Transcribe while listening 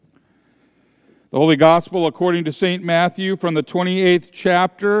The Holy Gospel according to St. Matthew from the 28th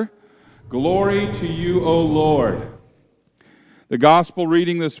chapter. Glory to you, O Lord. The Gospel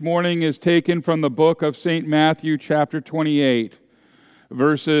reading this morning is taken from the book of St. Matthew, chapter 28,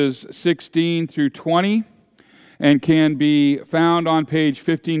 verses 16 through 20, and can be found on page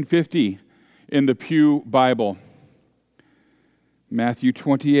 1550 in the Pew Bible. Matthew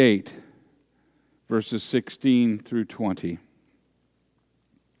 28, verses 16 through 20.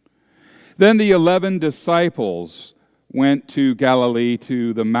 Then the 11 disciples went to Galilee,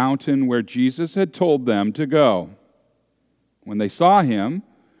 to the mountain where Jesus had told them to go. When they saw him,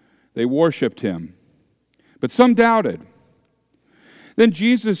 they worshipped him, but some doubted. Then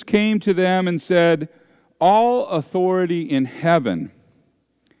Jesus came to them and said, "All authority in heaven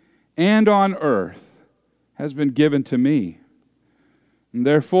and on earth has been given to me. And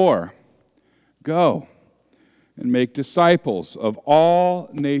therefore, go and make disciples of all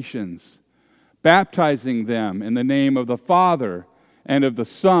nations, baptizing them in the name of the Father and of the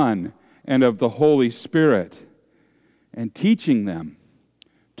Son and of the Holy Spirit, and teaching them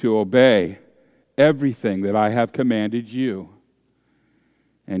to obey everything that I have commanded you.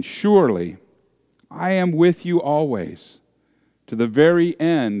 And surely I am with you always, to the very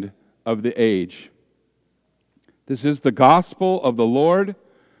end of the age." This is the gospel of the Lord.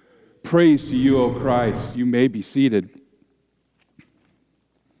 Praise to you, O Christ. You may be seated.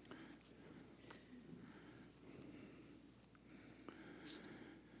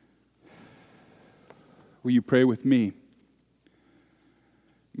 Will you pray with me?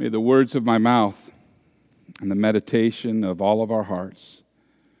 May the words of my mouth and the meditation of all of our hearts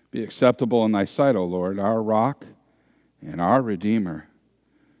be acceptable in thy sight, O Lord, our rock and our Redeemer.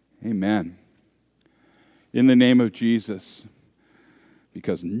 Amen. In the name of Jesus,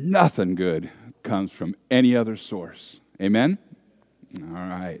 because nothing good comes from any other source. Amen? All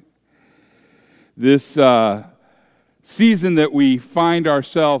right. This season that we find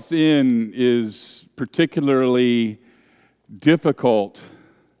ourselves in is particularly difficult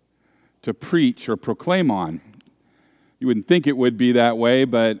to preach or proclaim on. You wouldn't think it would be that way,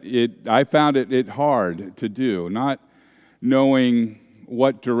 but I found it hard to do, not knowing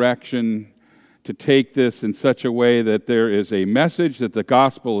what direction to take this in such a way that there is a message, that the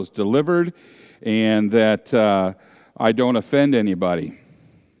gospel is delivered, and that I don't offend anybody.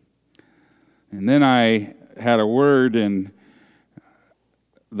 And then I had a word, and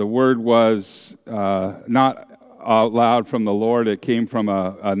the word was not out loud from the Lord. It came from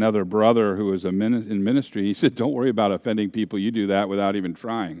another brother who was in ministry. He said, "Don't worry about offending people. You do that without even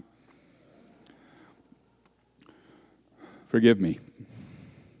trying." Forgive me.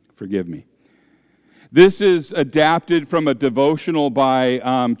 Forgive me. This is adapted from a devotional by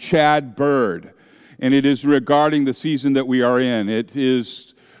Chad Bird, and it is regarding the season that we are in. It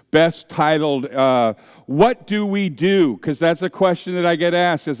is best titled, "What Do We Do?" Because that's a question that I get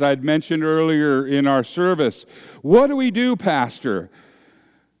asked, as I'd mentioned earlier in our service. What do we do, Pastor?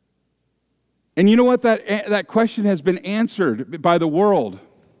 And you know what? That question has been answered by the world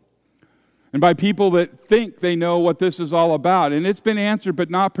and by people that think they know what this is all about. And it's been answered, but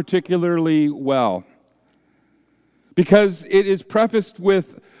not particularly well. Because it is prefaced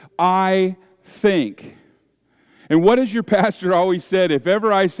with, "I think." And what has your pastor always said? If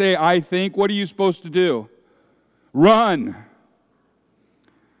ever I say, "I think," what are you supposed to do? Run.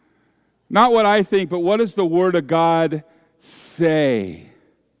 Not what I think, but what does the Word of God say?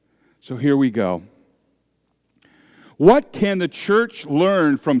 So here we go. What can the church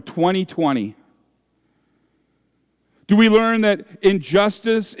learn from 2020? Do we learn that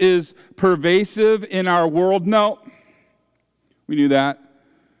injustice is pervasive in our world? No. We knew that.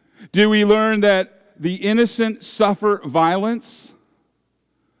 Do we learn that the innocent suffer violence?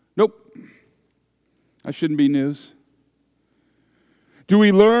 Nope. That shouldn't be news. Do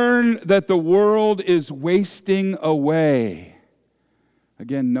we learn that the world is wasting away?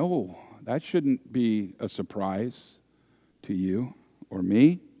 Again, no. That shouldn't be a surprise to you or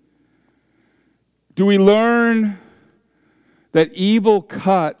me. Do we learn that evil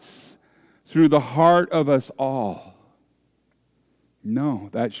cuts through the heart of us all? No,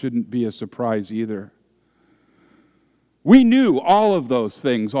 that shouldn't be a surprise either. We knew all of those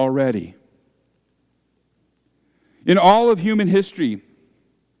things already. In all of human history,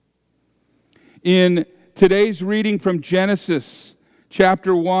 in today's reading from Genesis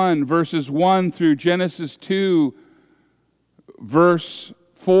chapter 1, verses 1 through Genesis 2, verse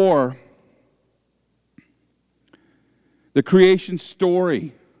 4, the creation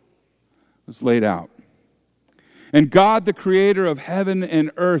story was laid out. And God, the creator of heaven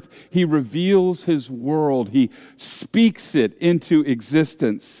and earth, he reveals his world. He speaks it into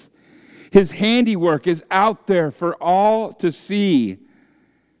existence. His handiwork is out there for all to see.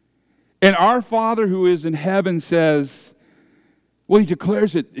 And our Father who is in heaven says, well, He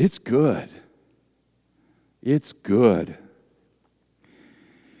declares it's good. It's good.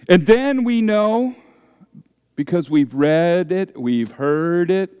 And then we know, because we've read it, we've heard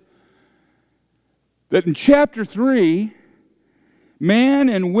it, that in chapter 3, man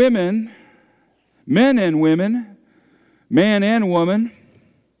and women, man and woman,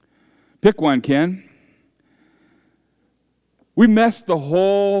 pick one, Ken. We messed the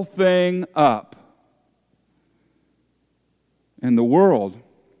whole thing up. And the world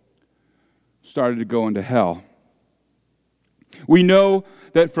started to go into hell. We know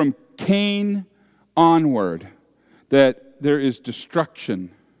that from Cain onward, that there is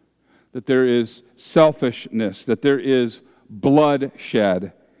destruction, that there is selfishness, that there is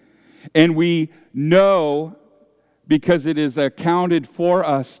bloodshed. And we know, because it is accounted for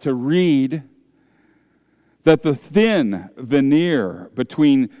us to read, that the thin veneer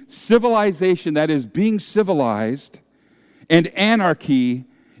between civilization, that is being civilized, and anarchy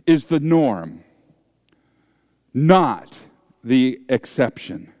is the norm, not the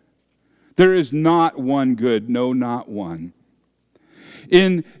exception. There is not one good, no, not one.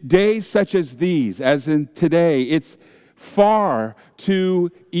 In days such as these, as in today, it's far too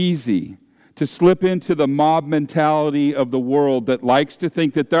easy to slip into the mob mentality of the world that likes to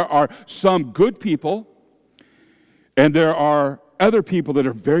think that there are some good people and there are other people that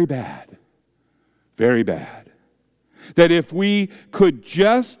are very bad, very bad. That if we could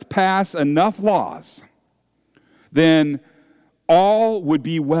just pass enough laws, then all would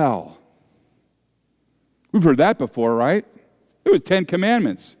be well. We've heard that before, right? It was 10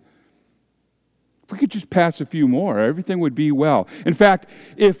 commandments. If we could just pass a few more, everything would be well. In fact,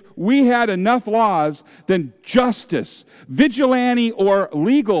 if we had enough laws, then justice, vigilante or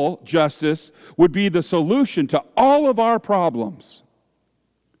legal justice, would be the solution to all of our problems.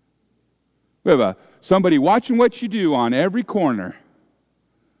 We have somebody watching what you do on every corner,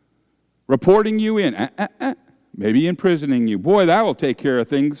 reporting you in, maybe imprisoning you. Boy, that will take care of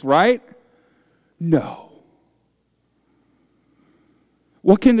things, right? No.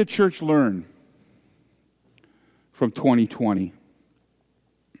 What can the church learn from 2020?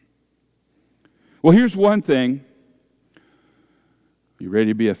 Well, here's one thing. You ready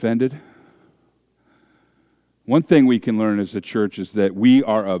to be offended? One thing we can learn as a church is that we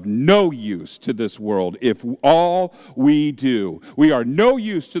are of no use to this world if all we do. We are no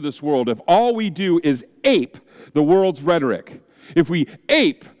use to this world if all we do is ape the world's rhetoric. If we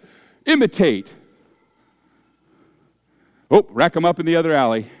imitate, rack them up in the other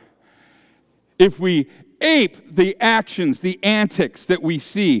alley. If we ape the actions, the antics that we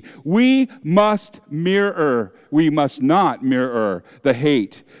see, we must not mirror the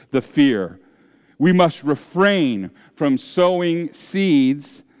hate, the fear. We must refrain from sowing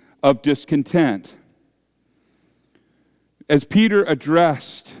seeds of discontent. As Peter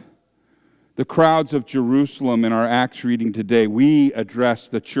addressed the crowds of Jerusalem in our Acts reading today, we address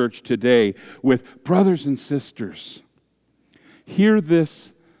the church today with brothers and sisters. Hear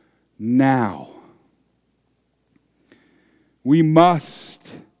this now. We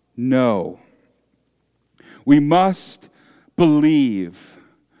must know. We must believe.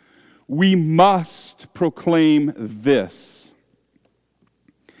 We must proclaim this.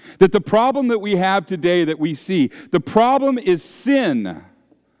 That the problem that we have today that we see, the problem is sin,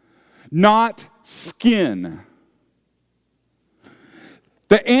 not skin.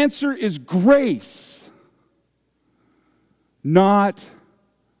 The answer is grace, not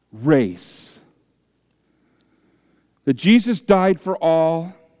race. That Jesus died for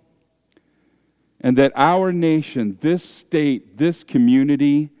all, and that our nation, this state, this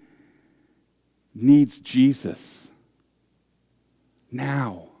community needs Jesus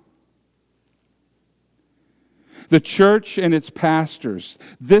now. The church and its pastors,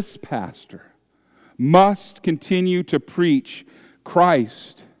 this pastor, must continue to preach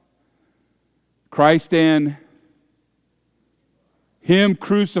Christ and Him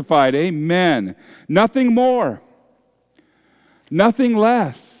crucified. Amen. Nothing more, nothing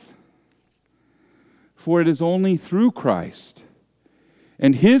less. For it is only through Christ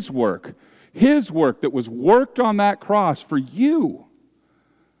and His work that was worked on that cross for you,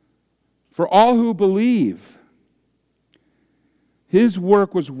 for all who believe. His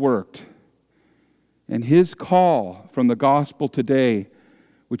work was worked, and His call from the gospel today,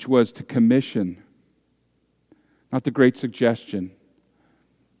 which was to commission, not the great suggestion,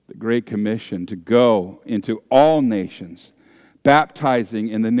 the great commission to go into all nations, baptizing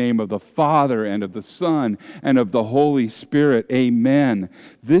in the name of the Father and of the Son and of the Holy Spirit. Amen.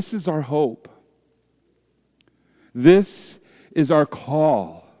 This is our hope. This is our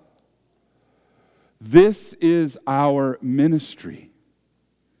call. This is our ministry.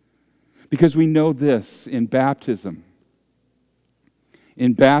 Because we know this in baptism.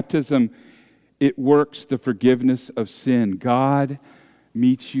 In baptism, it works the forgiveness of sin. God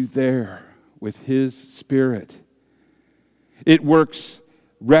meets you there with His Spirit. It works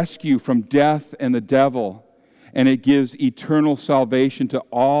rescue from death and the devil, and it gives eternal salvation to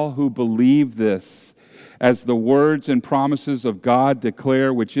all who believe this, as the words and promises of God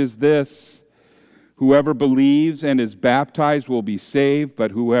declare, which is this: whoever believes and is baptized will be saved,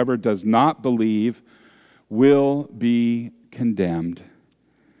 but whoever does not believe will be condemned.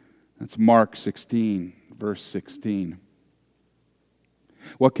 That's Mark 16, verse 16.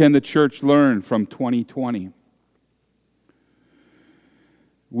 What can the church learn from 2020?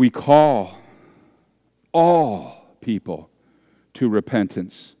 We call all people to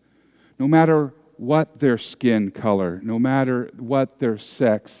repentance, no matter what their skin color, no matter what their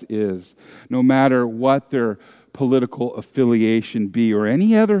sex is, no matter what their political affiliation be, or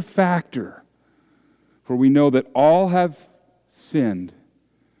any other factor. For we know that all have sinned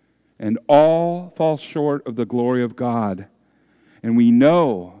and all fall short of the glory of God. And we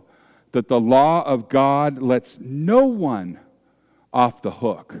know that the law of God lets no one off the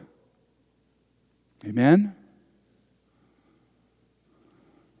hook. Amen?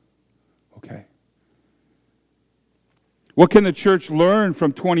 Okay. What can the church learn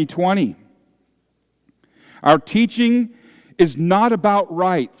from 2020? Our teaching is not about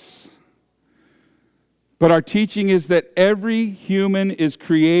rights, but our teaching is that every human is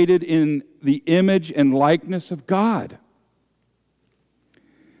created in the image and likeness of God.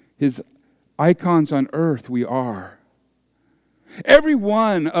 His icons on earth we are. Every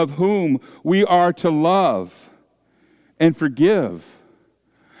one of whom we are to love and forgive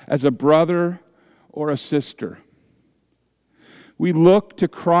as a brother or a sister. We look to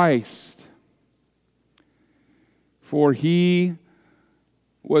Christ, for He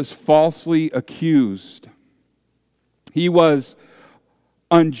was falsely accused. He was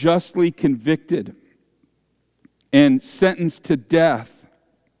unjustly convicted and sentenced to death,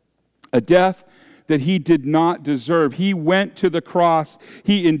 a death that He did not deserve. He went to the cross.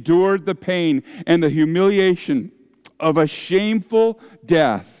 He endured the pain and the humiliation of a shameful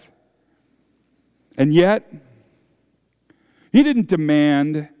death. And yet, He didn't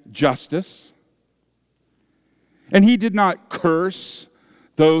demand justice. And He did not curse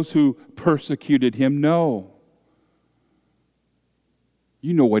those who persecuted Him. No.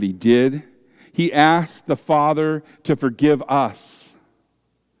 You know what He did. He asked the Father to forgive us.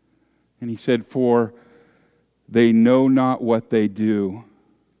 And He said, for they know not what they do.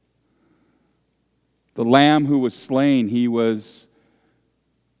 The Lamb who was slain, He was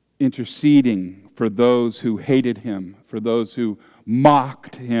interceding for those who hated Him, for those who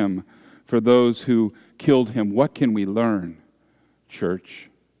mocked Him, for those who killed Him. What can we learn,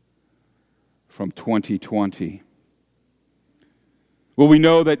 church, from 2020? Well, we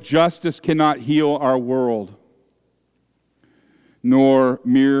know that justice cannot heal our world, nor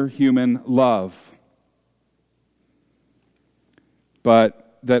mere human love,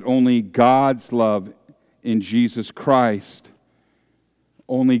 but that only God's love in Jesus Christ,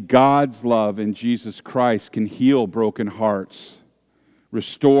 only God's love in Jesus Christ can heal broken hearts,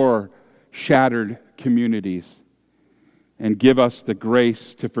 restore shattered communities, and give us the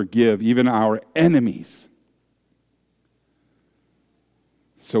grace to forgive even our enemies.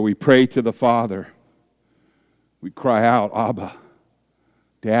 So we pray to the Father. We cry out, Abba,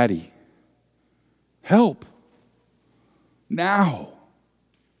 Daddy, help now.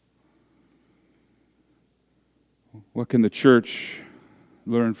 What can the church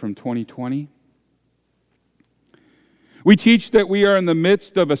learn from 2020? We teach that we are in the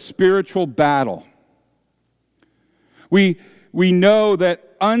midst of a spiritual battle. We know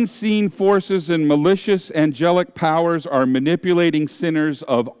that unseen forces and malicious angelic powers are manipulating sinners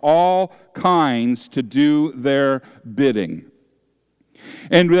of all kinds to do their bidding.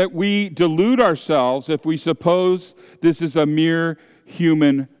 And that we delude ourselves if we suppose this is a mere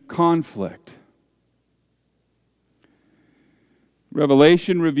human conflict.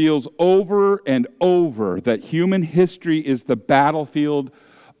 Revelation reveals over and over that human history is the battlefield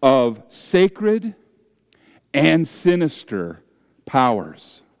of sacred and sinister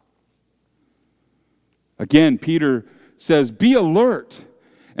powers. Again, Peter says, be alert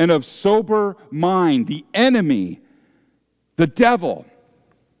and of sober mind. The enemy, the devil,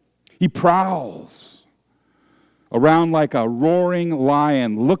 he prowls around like a roaring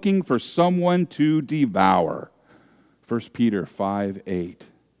lion, looking for someone to devour. 1 Peter 5:8.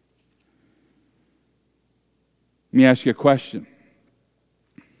 Let me ask you a question.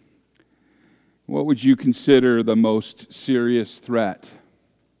 What would you consider the most serious threat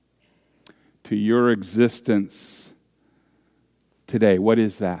to your existence today? What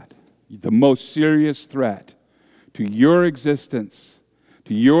is that? The most serious threat to your existence,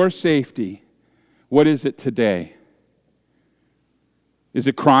 to your safety, what is it today? Is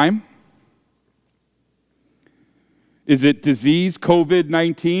it crime? Is it disease,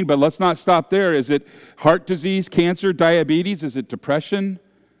 COVID-19? But let's not stop there. Is it heart disease, cancer, diabetes? Is it depression?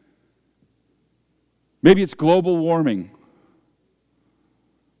 Maybe it's global warming.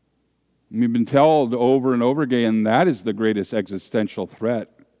 We've been told over and over again that is the greatest existential threat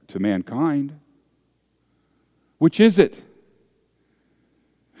to mankind. Which is it?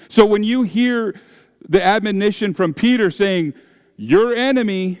 So when you hear the admonition from Peter saying, your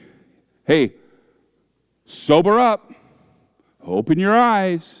enemy, hey, sober up, open your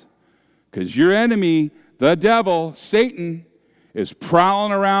eyes, because your enemy, the devil, Satan, is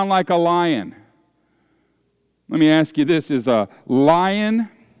prowling around like a lion. Let me ask you this, is a lion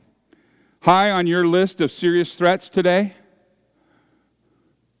high on your list of serious threats today?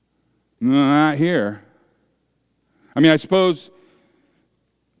 No, not here. I mean, I suppose,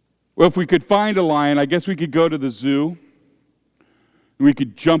 well, if we could find a lion, I guess we could go to the zoo. We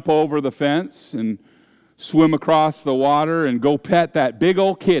could jump over the fence and swim across the water and go pet that big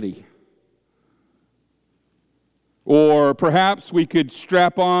old kitty. Or perhaps we could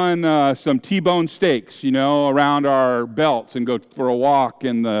strap on some T-bone steaks, around our belts and go for a walk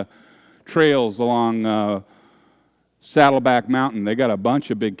in the trails along Saddleback Mountain. They got a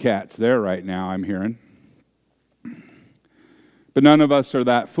bunch of big cats there right now, I'm hearing. But none of us are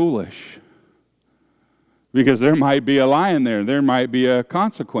that foolish. Because there might be a lion there. There might be a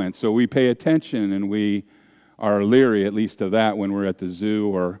consequence. So we pay attention and we are leery, at least of that, when we're at the zoo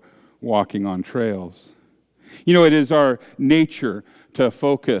or walking on trails. It is our nature to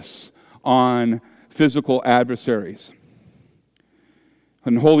focus on physical adversaries.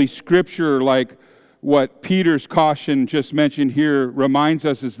 And Holy Scripture, like what Peter's caution just mentioned here, reminds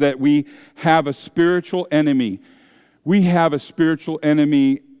us is that we have a spiritual enemy. We have a spiritual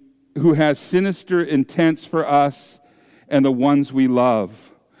enemy who has sinister intents for us and the ones we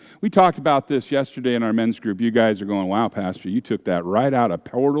love. We talked about this yesterday in our men's group. You guys are going, wow, Pastor, you took that right out of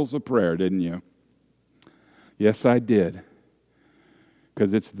Portals of Prayer, didn't you? Yes, I did.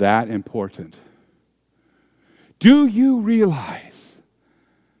 Because it's that important. Do you realize,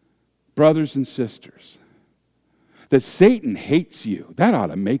 brothers and sisters, that Satan hates you? That ought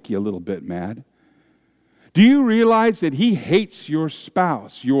to make you a little bit mad. Do you realize that he hates your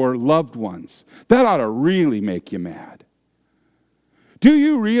spouse, your loved ones? That ought to really make you mad. Do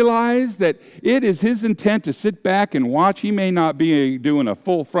you realize that it is his intent to sit back and watch? He may not be doing a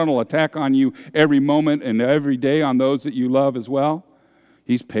full frontal attack on you every moment and every day on those that you love as well.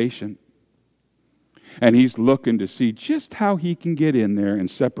 He's patient. And he's looking to see just how he can get in there and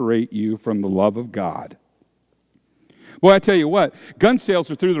separate you from the love of God. Boy, I tell you what, gun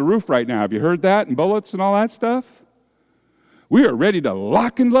sales are through the roof right now. Have you heard that? And bullets and all that stuff? We are ready to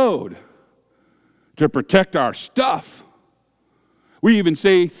lock and load to protect our stuff. We even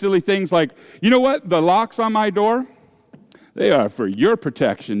say silly things like, you know what? The locks on my door, they are for your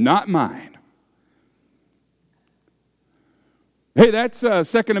protection, not mine. Hey, that's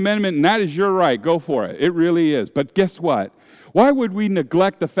Second Amendment, and that is your right. Go for it. It really is. But guess what? Why would we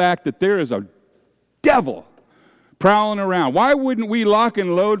neglect the fact that there is a devil prowling around? Why wouldn't we lock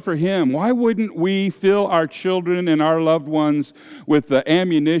and load for him? Why wouldn't we fill our children and our loved ones with the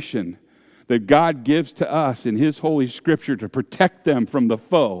ammunition that God gives to us in his Holy Scripture to protect them from the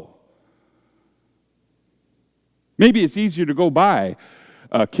foe? Maybe it's easier to go buy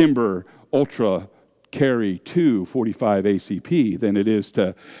a Kimber Ultra Carry 2 45 ACP than it is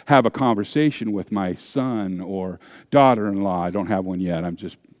to have a conversation with my son or daughter-in-law. I don't have one yet, I'm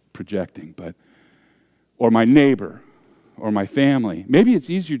just projecting, or my neighbor, or my family. Maybe it's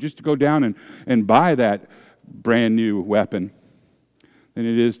easier just to go down and buy that brand new weapon than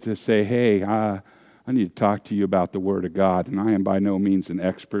it is to say, hey, I need to talk to you about the Word of God, and I am by no means an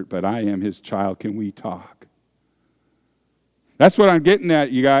expert, but I am his child. Can we talk? That's what I'm getting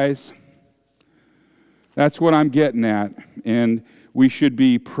at, you guys. That's what I'm getting at. And we should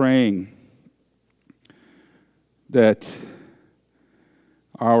be praying that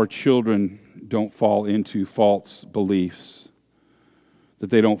our children don't fall into false beliefs, that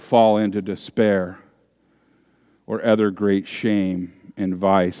they don't fall into despair or other great shame and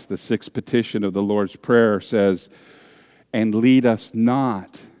vice. The sixth petition of the Lord's Prayer says, "And lead us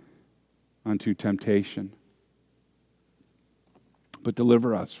not unto temptation, but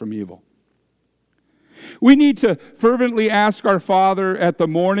deliver us from evil." We need to fervently ask our Father at the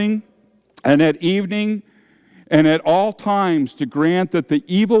morning and at evening and at all times to grant that the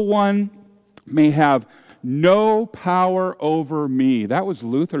evil one may have no power over me. That was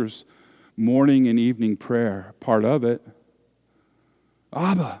Luther's morning and evening prayer, part of it.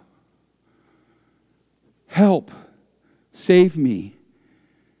 Abba, help, save me.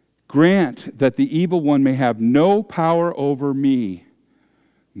 Grant that the evil one may have no power over me,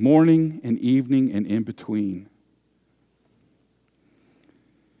 morning and evening and in between.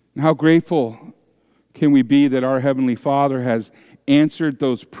 And how grateful can we be that our Heavenly Father has answered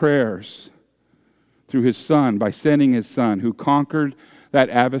those prayers through His Son, by sending His Son, who conquered that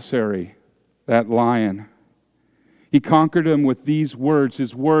adversary, that lion. He conquered him with these words,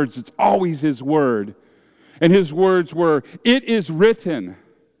 His words. It's always His word. And His words were, "It is written,"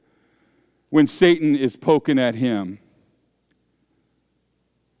 when Satan is poking at Him,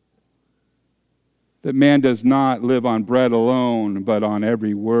 that man does not live on bread alone, but on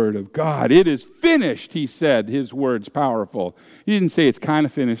every word of God. It is finished, He said. His words powerful. He didn't say it's kind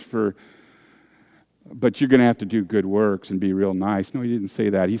of finished but you're going to have to do good works and be real nice. No, He didn't say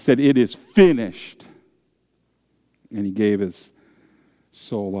that. He said it is finished. And He gave His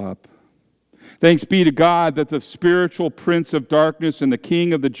soul up. Thanks be to God that the spiritual prince of darkness and the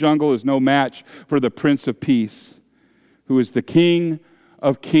king of the jungle is no match for the Prince of Peace, who is the King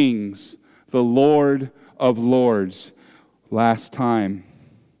of kings, the Lord of lords. Last time,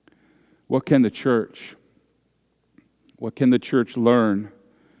 what can the church learn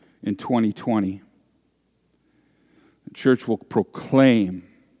in 2020? The church will proclaim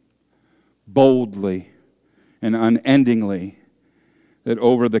boldly and unendingly that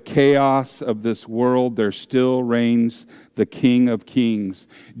over the chaos of this world there still reigns the King of Kings,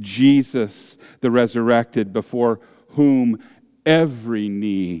 Jesus the resurrected, before whom every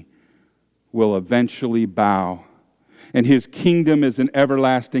knee will eventually bow. And His kingdom is an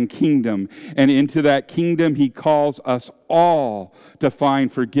everlasting kingdom. And into that kingdom He calls us all to find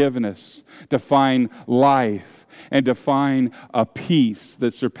forgiveness, to find life, and to find a peace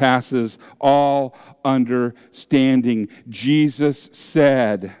that surpasses all understanding. Jesus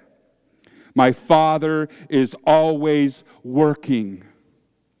said, "My Father is always working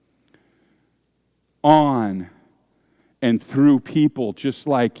on and through people just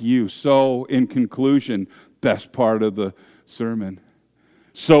like you." So, in conclusion, best part of the sermon.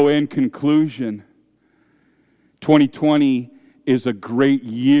 So, in conclusion, 2020 is a great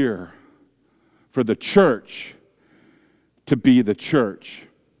year for the church to be the church.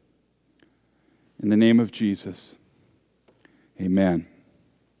 In the name of Jesus, amen.